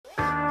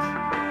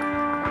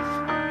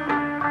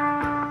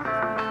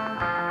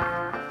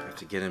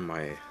get in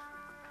my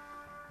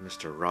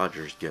Mr.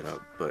 Rogers get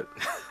up, but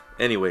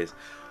anyways,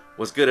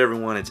 what's good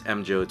everyone? It's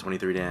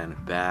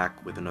MJO23Dan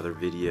back with another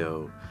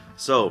video.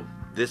 So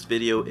this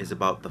video is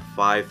about the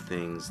 5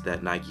 things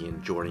that Nike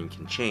and Jordan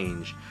can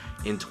change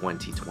in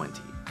 2020.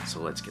 So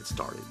let's get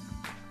started.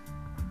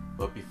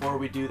 But before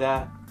we do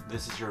that,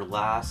 this is your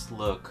last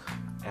look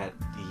at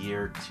the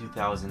year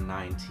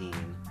 2019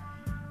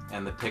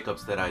 and the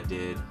pickups that I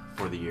did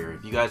for the year.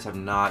 If you guys have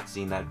not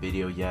seen that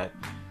video yet,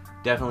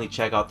 definitely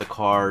check out the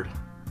card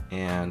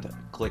and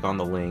click on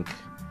the link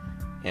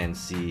and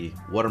see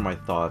what are my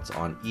thoughts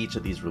on each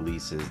of these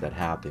releases that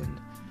happened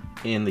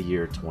in the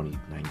year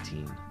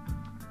 2019.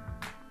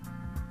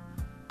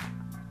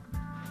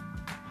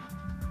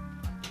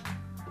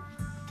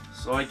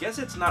 So I guess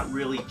it's not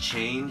really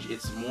change,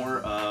 it's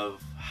more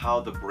of how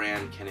the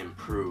brand can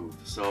improve.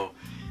 So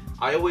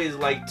I always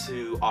like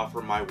to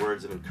offer my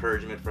words of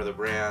encouragement for the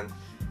brand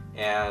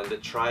and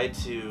try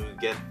to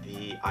get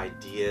the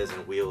ideas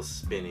and wheels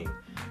spinning.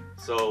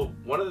 So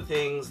one of the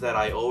things that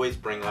I always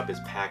bring up is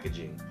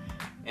packaging.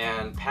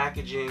 And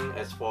packaging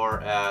as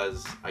far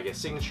as, I guess,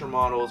 signature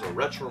models or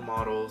retro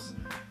models.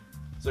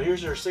 So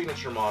here's your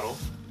signature model.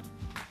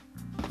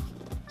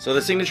 So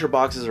the signature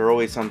boxes are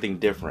always something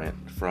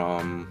different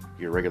from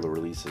your regular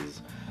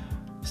releases.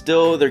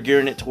 Still, they're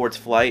gearing it towards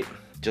flight,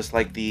 just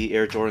like the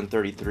Air Jordan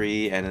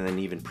 33 and then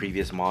even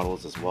previous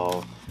models as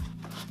well.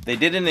 They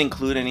didn't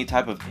include any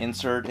type of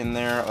insert in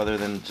there other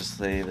than just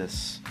say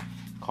this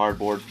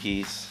cardboard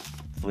piece,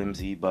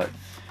 flimsy, but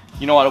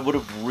you know what, I would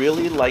have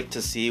really liked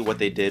to see what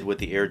they did with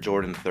the Air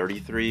Jordan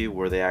 33,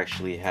 where they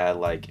actually had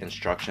like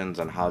instructions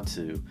on how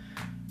to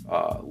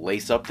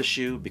lace up the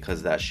shoe,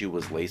 because that shoe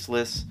was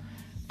laceless.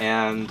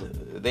 And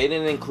they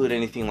didn't include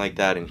anything like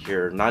that in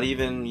here, not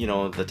even, you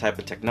know, the type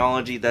of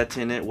technology that's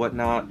in it,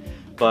 whatnot.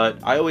 But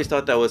I always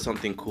thought that was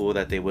something cool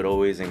that they would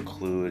always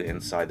include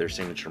inside their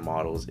signature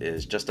models,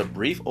 is just a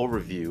brief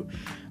overview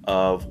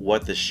of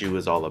what the shoe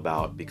is all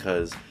about.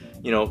 Because,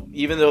 you know,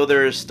 even though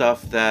there's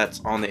stuff that's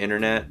on the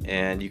internet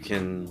and you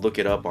can look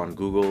it up on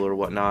Google or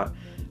whatnot,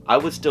 I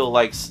would still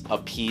like a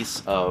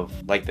piece of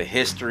like the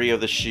history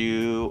of the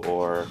shoe,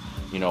 or,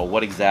 you know,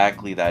 what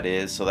exactly that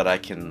is, so that I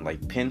can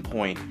like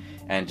pinpoint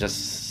and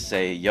just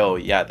say, yo,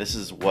 yeah, this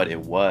is what it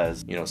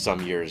was, you know,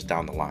 some years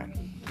down the line.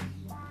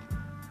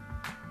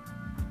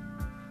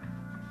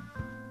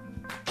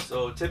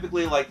 So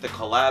typically, like the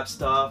collab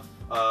stuff,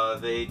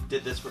 they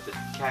did this with the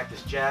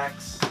Cactus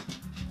Jacks.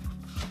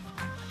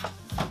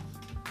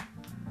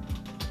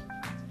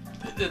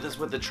 They did this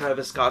with the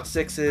Travis Scott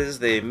 6s.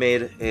 They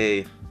made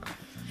a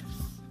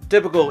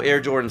typical Air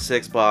Jordan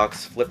 6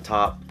 box, flip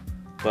top,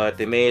 but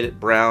they made it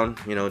brown,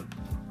 you know,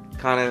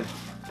 kind of,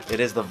 it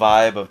is the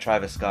vibe of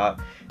Travis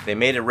Scott. They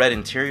made a red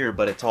interior,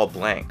 but it's all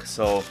blank.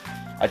 So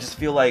I just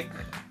feel like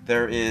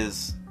there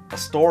is a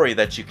story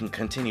that you can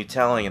continue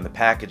telling in the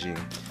packaging.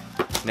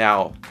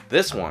 Now,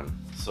 this one.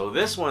 So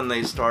this one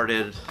they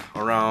started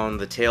around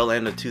the tail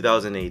end of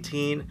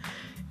 2018,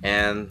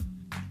 and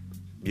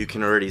you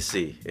can already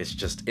see it's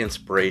just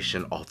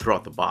inspiration all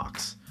throughout the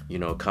box. You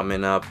know,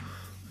 coming up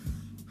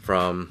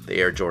from the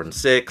Air Jordan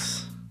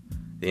 6,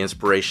 the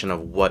inspiration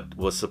of what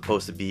was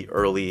supposed to be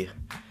early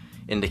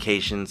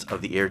indications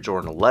of the Air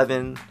Jordan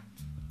 11,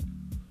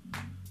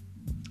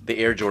 the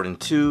Air Jordan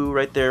 2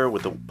 right there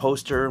with the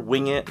poster,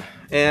 Wing It.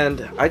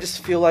 And I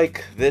just feel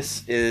like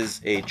this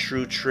is a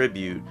true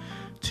tribute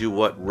to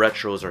what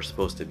retros are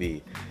supposed to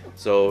be.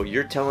 So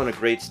you're telling a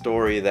great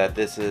story that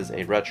this is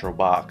a retro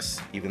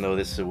box, even though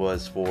this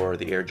was for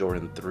the Air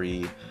Jordan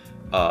 3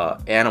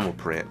 animal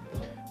print,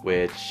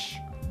 which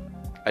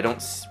I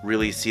don't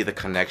really see the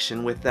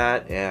connection with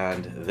that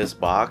and this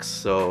box.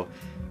 So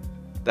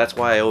that's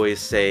why I always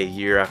say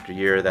year after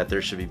year that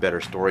there should be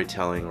better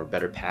storytelling or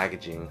better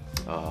packaging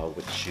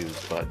with shoes.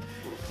 But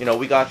you know,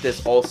 we got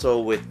this also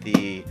with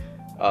the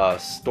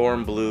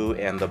storm blue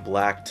and the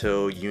black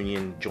toe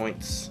union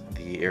joints,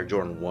 the Air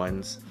Jordan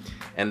 1s,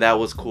 and that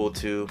was cool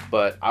too.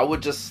 But I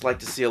would just like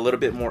to see a little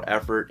bit more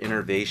effort,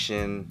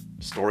 innovation,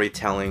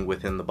 storytelling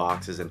within the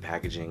boxes and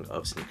packaging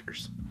of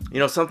sneakers. You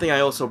know, something I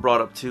also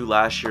brought up too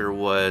last year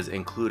was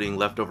including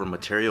leftover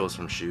materials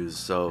from shoes.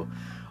 So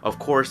of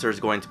course there's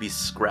going to be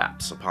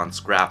scraps upon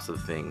scraps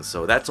of things,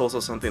 so that's also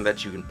something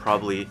that you can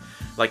probably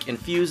like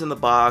infuse in the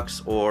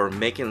box or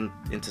make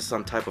into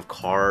some type of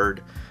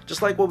card,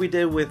 just like what we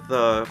did with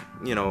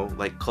you know,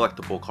 like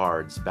collectible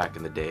cards back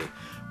in the day,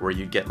 where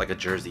you get like a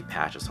jersey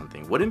patch or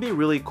something. Wouldn't it be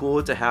really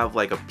cool to have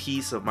like a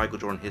piece of Michael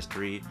Jordan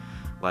history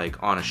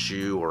like on a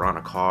shoe or on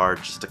a card,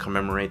 just to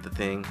commemorate the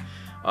thing?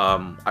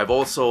 I've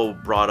also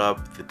brought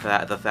up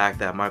the fact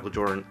that Michael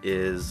Jordan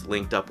is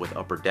linked up with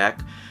Upper Deck.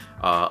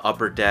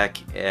 Upper Deck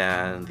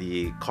and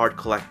the card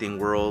collecting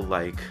world,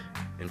 like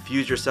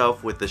infuse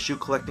yourself with the shoe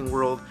collecting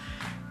world.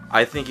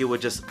 I think it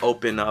would just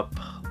open up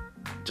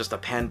just a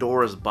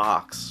Pandora's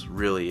box,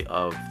 really,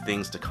 of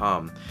things to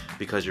come,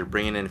 because you're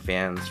bringing in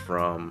fans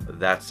from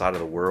that side of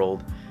the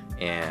world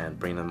and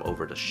bring them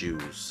over to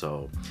shoes.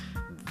 So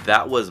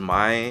that was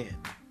my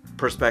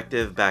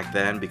perspective back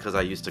then because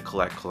I used to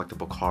collect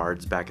collectible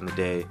cards back in the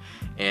day,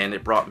 and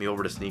it brought me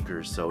over to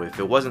sneakers. So if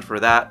it wasn't for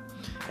that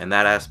and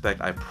that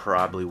aspect, I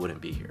probably wouldn't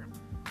be here.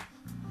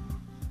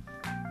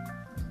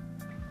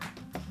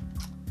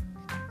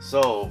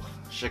 So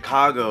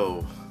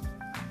Chicago,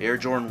 Air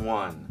Jordan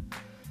 1,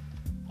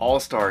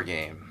 All-Star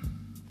Game,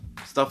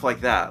 stuff like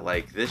that.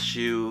 Like, this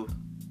shoe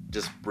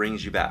just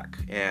brings you back,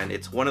 and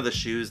it's one of the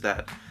shoes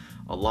that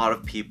a lot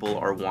of people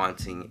are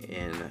wanting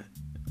in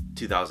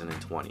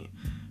 2020,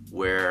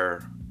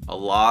 where a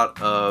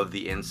lot of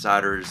the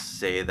insiders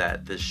say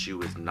that this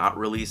shoe is not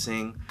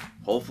releasing.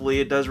 Hopefully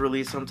it does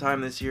release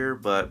sometime this year,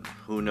 but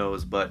who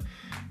knows. But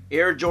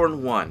Air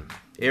Jordan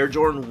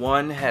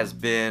 1 has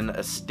been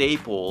a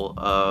staple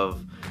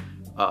of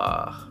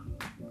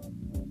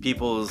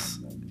people's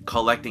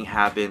collecting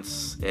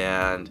habits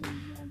and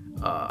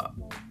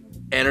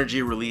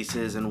energy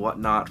releases and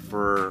whatnot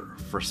for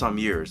some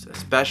years,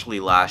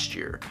 especially last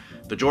year.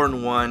 The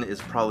Jordan 1 is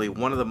probably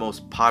one of the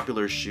most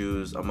popular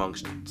shoes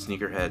amongst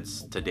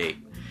sneakerheads to date,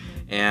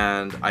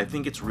 and I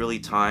think it's really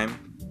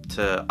time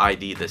to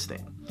ID this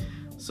thing.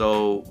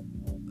 So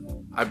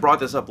I brought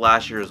this up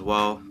last year as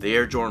well. The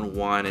Air Jordan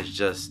 1 is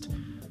just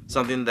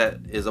something that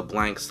is a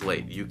blank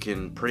slate. You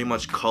can pretty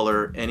much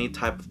color any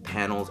type of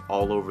panels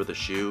all over the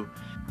shoe,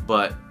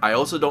 but I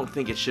also don't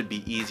think it should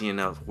be easy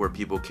enough where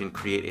people can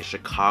create a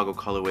Chicago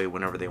colorway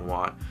whenever they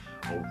want,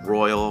 a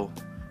Royal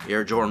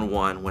Air Jordan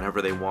 1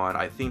 whenever they want.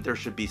 I think there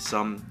should be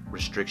some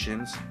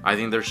restrictions. I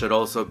think there should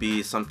also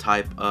be some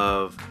type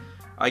of,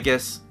 I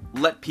guess,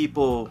 let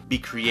people be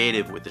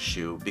creative with the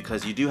shoe,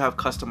 because you do have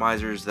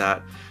customizers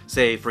that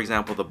say, for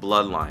example, the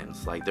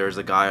bloodlines. Like, there's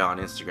a guy on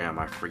Instagram,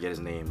 I forget his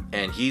name,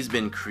 and he's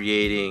been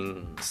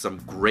creating some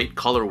great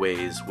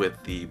colorways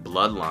with the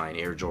bloodline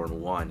Air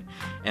Jordan 1.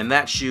 And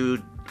that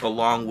shoe,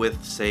 along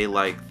with, say,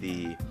 like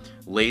the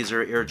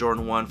laser Air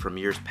Jordan 1 from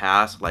years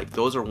past, like,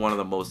 those are one of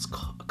the most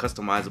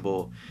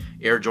customizable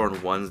Air Jordan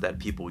 1s that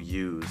people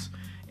use.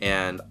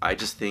 And I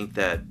just think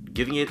that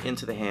giving it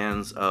into the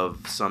hands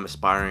of some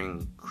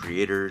aspiring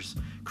creators,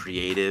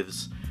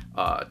 creatives,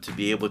 to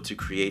be able to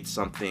create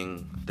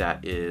something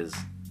that is,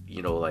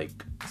 you know,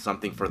 like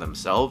something for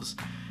themselves,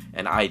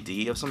 an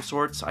ID of some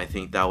sorts, I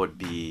think that would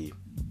be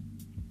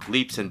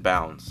leaps and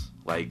bounds.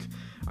 Like,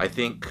 I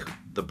think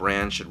the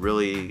brand should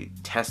really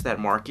test that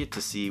market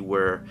to see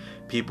where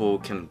people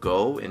can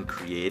go in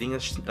creating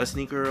a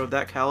sneaker of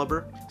that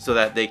caliber, so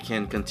that they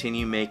can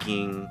continue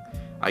making,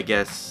 I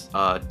guess,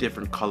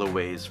 different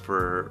colorways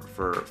for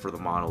the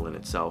model in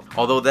itself.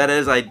 Although that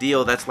is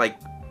ideal, that's like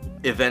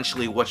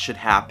eventually what should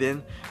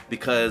happen,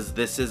 because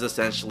this is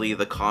essentially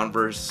the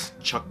Converse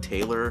Chuck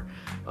Taylor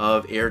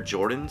of Air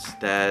Jordans,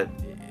 that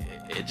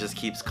it just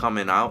keeps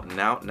coming out and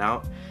out and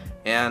out,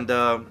 and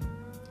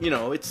you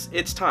know,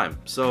 it's time.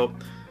 So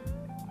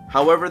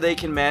however they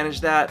can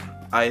manage that,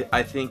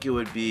 I think it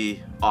would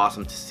be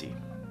awesome to see.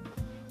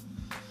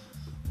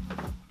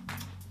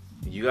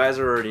 You guys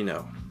already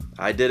know,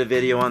 I did a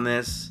video on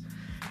this.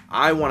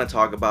 I want to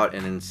talk about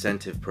an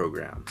incentive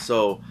program.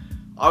 So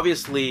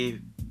obviously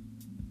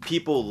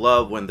people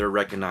love when they're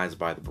recognized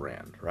by the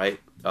brand, right?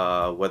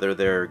 Whether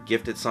they're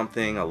gifted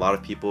something. A lot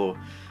of people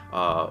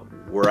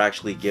were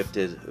actually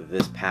gifted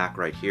this pack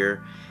right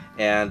here,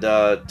 and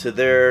to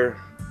their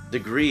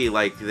degree,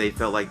 like, they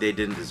felt like they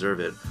didn't deserve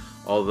it.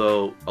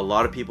 Although a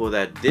lot of people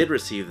that did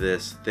receive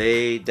this,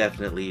 they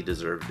definitely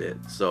deserved it.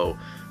 So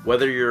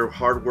whether your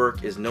hard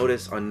work is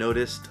noticed,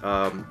 unnoticed,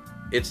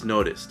 it's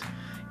noticed,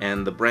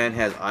 and the brand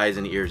has eyes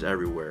and ears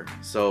everywhere.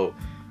 So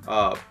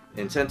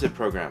incentive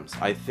programs,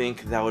 I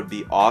think that would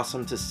be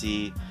awesome to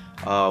see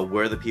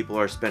where the people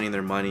are spending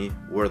their money,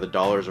 where the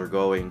dollars are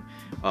going.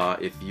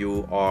 If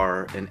you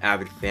are an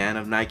avid fan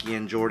of Nike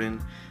and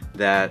Jordan,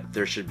 that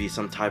there should be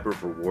some type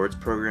of rewards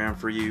program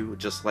for you,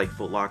 just like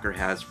Foot Locker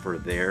has for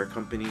their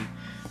company.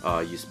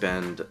 You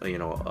spend, you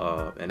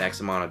know, an X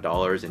amount of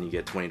dollars and you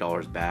get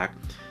 $20 back.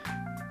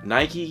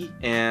 Nike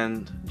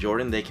and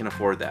Jordan, they can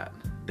afford that.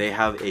 They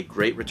have a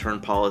great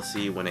return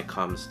policy when it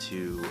comes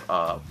to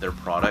their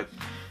product,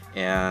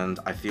 and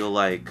I feel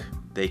like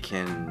they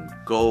can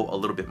go a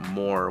little bit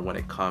more when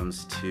it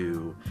comes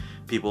to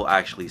people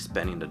actually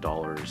spending the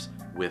dollars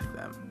with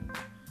them.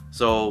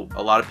 So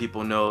a lot of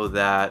people know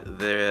that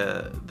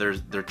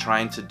they're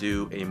trying to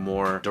do a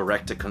more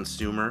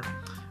direct-to-consumer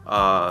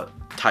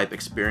type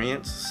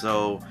experience.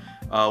 So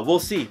we'll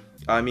see.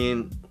 I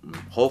mean,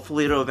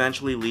 hopefully it'll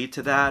eventually lead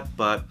to that,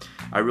 but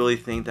I really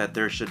think that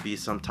there should be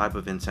some type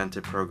of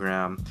incentive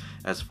program,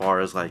 as far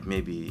as like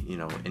maybe, you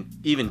know,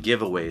 even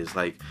giveaways.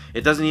 Like,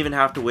 it doesn't even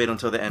have to wait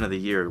until the end of the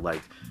year.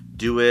 Like,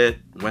 do it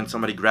when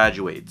somebody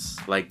graduates.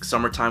 Like,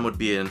 summertime would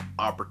be a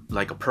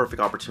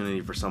perfect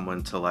opportunity for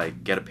someone to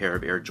like get a pair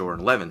of Air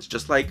Jordan 11s,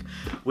 just like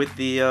with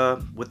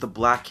the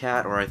Black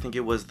Cat, or I think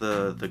it was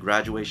the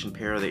graduation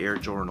pair of the Air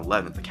Jordan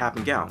 11s, the cap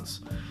and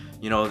gowns.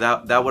 You know,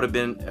 that would have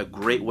been a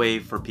great way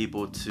for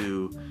people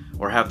to,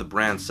 or have the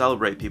brand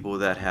celebrate people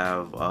that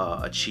have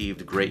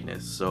achieved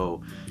greatness.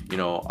 So, you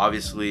know,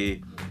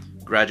 obviously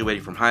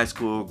graduating from high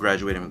school,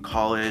 graduating from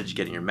college,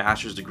 getting your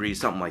master's degree,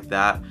 something like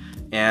that.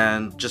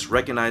 and just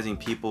recognizing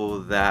people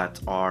that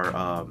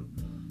are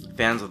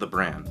fans of the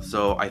brand.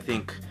 So I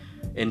think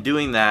in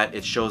doing that,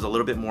 it shows a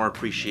little bit more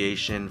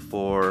appreciation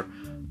for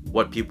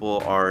what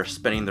people are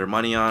spending their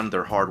money on,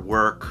 their hard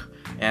work,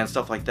 and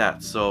stuff like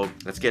that. So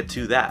let's get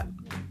to that.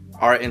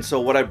 Alright, and so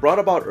what I brought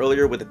about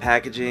earlier with the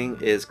packaging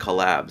is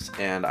collabs,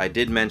 and I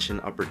did mention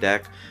Upper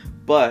Deck,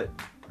 but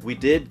we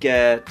did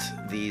get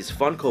these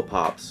Funko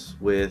Pops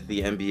with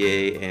the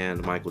NBA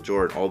and Michael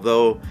Jordan,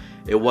 although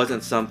it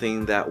wasn't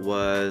something that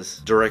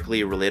was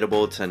directly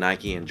relatable to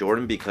Nike and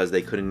Jordan because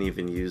they couldn't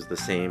even use the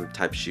same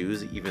type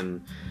shoes,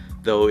 even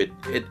though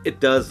it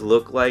does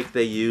look like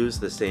they use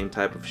the same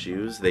type of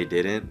shoes. They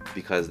didn't,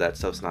 because that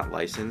stuff's not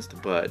licensed.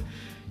 But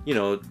you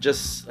know,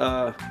 just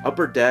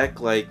Upper Deck,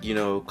 like, you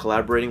know,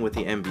 collaborating with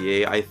the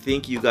NBA, I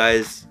think you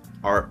guys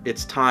are,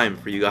 it's time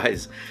for you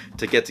guys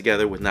to get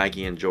together with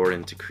Nike and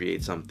Jordan to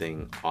create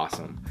something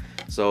awesome.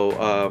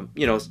 So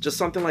you know, just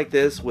something like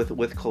this with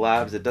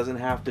collabs. It doesn't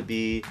have to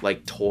be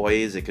like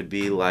toys. It could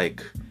be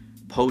like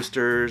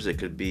posters. It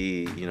could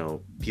be, you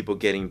know, people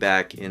getting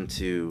back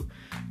into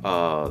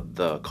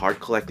the card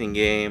collecting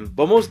game,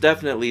 but most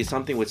definitely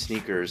something with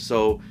sneakers.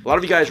 So a lot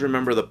of you guys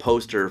remember the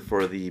poster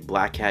for the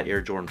Black Cat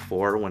Air Jordan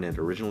 4 when it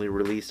originally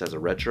released as a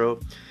retro.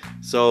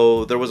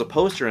 So there was a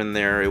poster in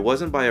there. It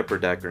wasn't by Upper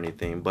Deck or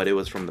anything, but it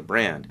was from the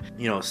brand,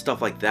 you know,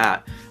 stuff like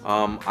that.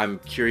 I'm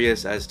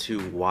curious as to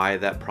why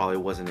that probably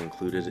wasn't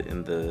included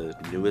in the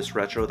newest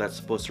retro that's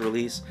supposed to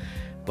release.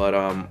 But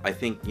I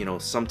think, you know,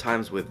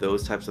 sometimes with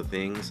those types of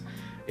things,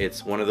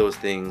 it's one of those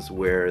things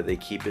where they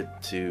keep it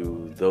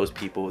to those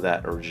people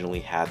that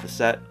originally had the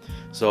set.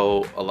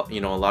 So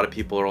you know, a lot of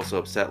people are also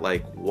upset,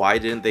 like, why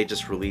didn't they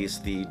just release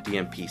the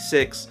DMP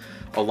 6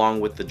 along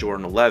with the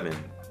Jordan 11,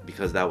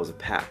 because that was a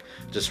pack?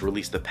 Just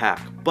release the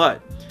pack.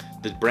 But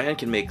the brand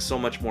can make so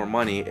much more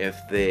money if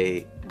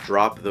they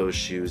drop those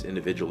shoes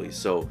individually.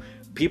 So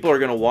people are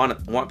going to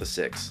want the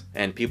 6,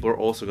 and people are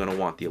also going to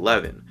want the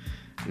 11.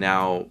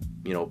 Now,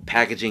 you know,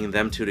 packaging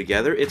them two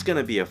together, it's going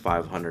to be a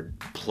 500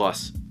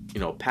 plus, you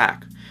know,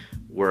 pack,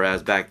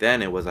 whereas back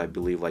then it was, I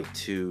believe, like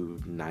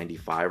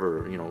 $295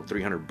 or, you know,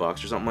 $300 or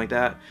something like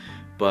that.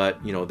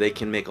 But you know, they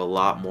can make a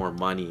lot more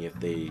money if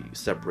they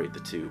separate the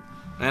two.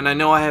 And I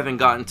know I haven't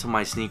gotten to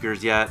my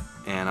sneakers yet,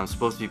 and I'm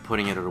supposed to be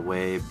putting it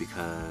away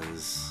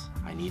because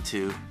I need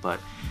to, but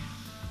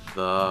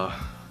the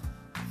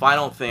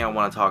final thing I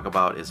want to talk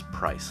about is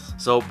price.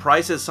 So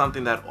price is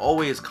something that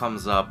always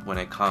comes up when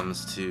it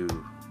comes to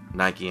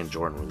Nike and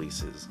Jordan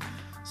releases.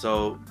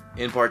 So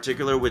in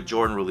particular with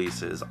Jordan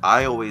releases,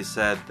 I always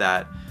said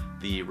that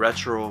the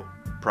retro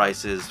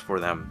prices for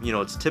them, you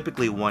know, it's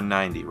typically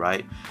 $190,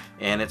 right?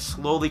 And it's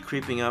slowly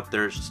creeping up.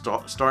 They're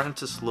starting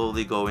to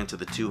slowly go into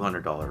the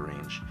 $200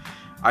 range.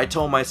 I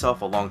told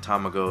myself a long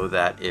time ago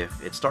that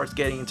if it starts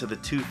getting into the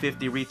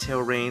 $250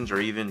 retail range, or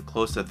even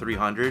close to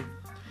 $300,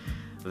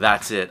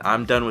 that's it.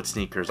 I'm done with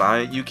sneakers.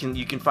 You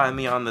can find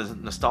me on the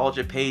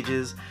nostalgia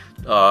pages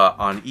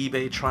on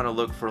eBay trying to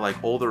look for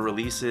like older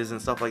releases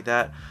and stuff like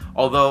that.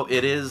 Although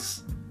it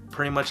is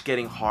pretty much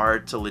getting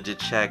hard to legit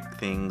check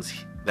things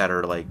that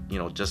are, like, you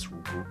know, just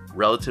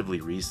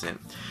relatively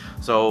recent.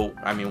 So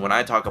I mean, when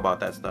I talk about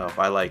that stuff,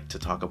 I like to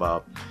talk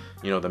about,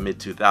 you know, the mid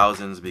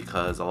 2000s,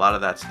 because a lot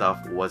of that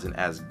stuff wasn't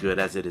as good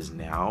as it is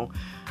now,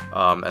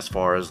 as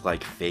far as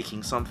like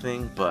faking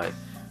something. But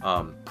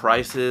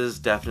prices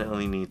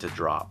definitely need to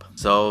drop.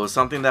 So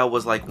something that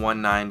was like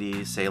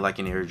 $190, say like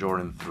an Air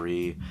Jordan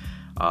 3,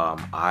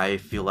 I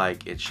feel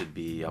like it should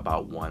be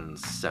about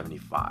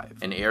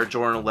 $175. An Air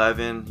Jordan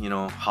 11, you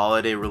know,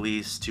 holiday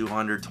release,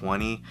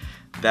 $220.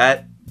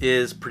 That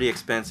is pretty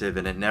expensive,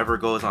 and it never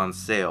goes on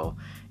sale.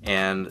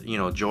 And you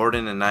know,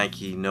 Jordan and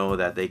Nike know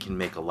that they can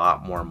make a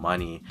lot more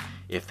money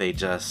if they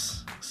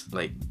just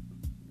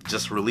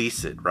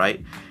release it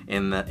right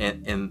in the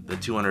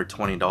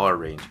 $220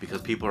 range,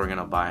 because people are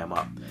gonna buy them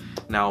up.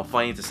 Now,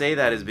 funny to say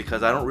that is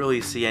because I don't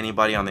really see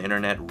anybody on the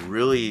internet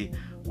really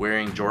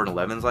wearing Jordan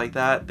 11s like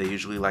that. They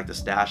usually like to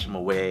stash them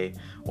away,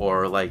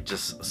 or like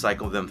just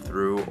cycle them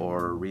through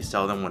or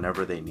resell them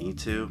whenever they need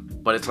to.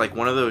 But it's like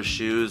one of those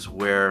shoes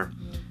where,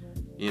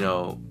 you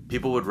know,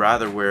 people would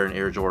rather wear an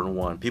Air Jordan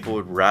 1, people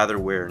would rather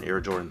wear an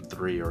Air Jordan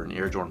 3 or an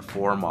Air Jordan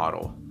 4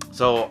 model.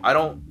 So I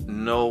don't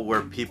know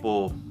where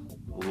people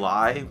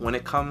lie when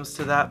it comes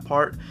to that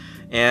part.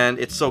 And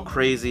it's so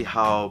crazy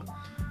how,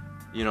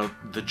 you know,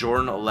 the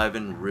Jordan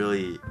 11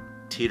 really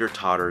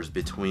teeter-totters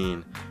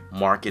between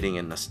marketing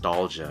and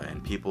nostalgia,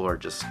 and people are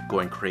just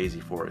going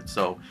crazy for it.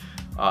 So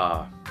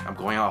I'm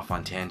going off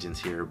on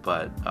tangents here,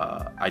 but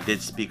I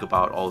did speak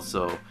about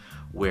also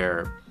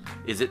where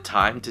is it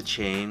time to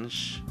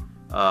change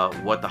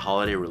what the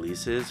holiday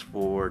release is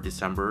for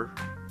December,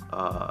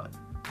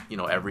 you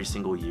know, every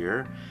single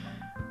year.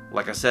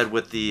 Like I said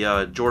with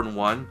the Jordan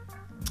 1,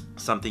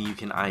 something you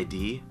can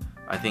ID,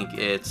 I think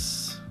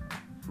it's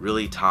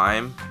really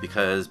time,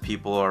 because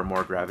people are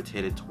more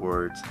gravitated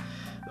towards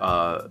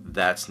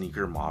that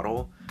sneaker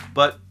model.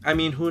 But I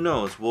mean, who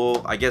knows?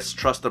 We'll, I guess,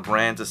 trust the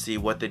brand to see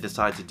what they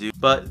decide to do.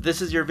 But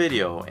this is your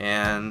video,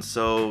 and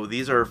so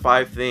these are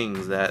 5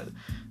 things that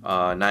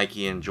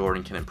Nike and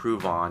Jordan can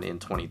improve on in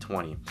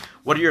 2020.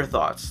 What are your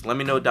thoughts? Let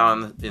me know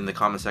down in the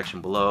comment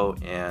section below,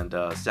 and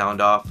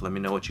sound off. Let me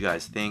know what you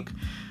guys think.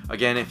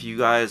 Again, if you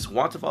guys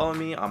want to follow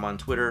me, I'm on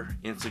Twitter,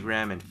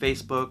 Instagram, and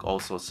Facebook.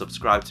 Also,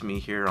 subscribe to me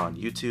here on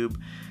YouTube.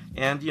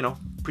 And,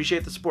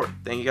 appreciate the support.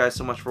 Thank you guys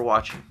so much for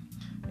watching.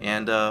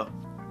 And I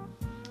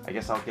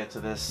guess I'll get to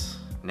this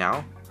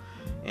now.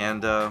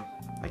 And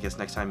I guess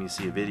next time you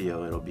see a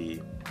video, it'll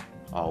be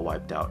all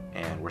wiped out.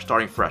 And we're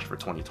starting fresh for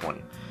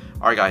 2020.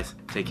 Alright guys,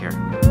 take care.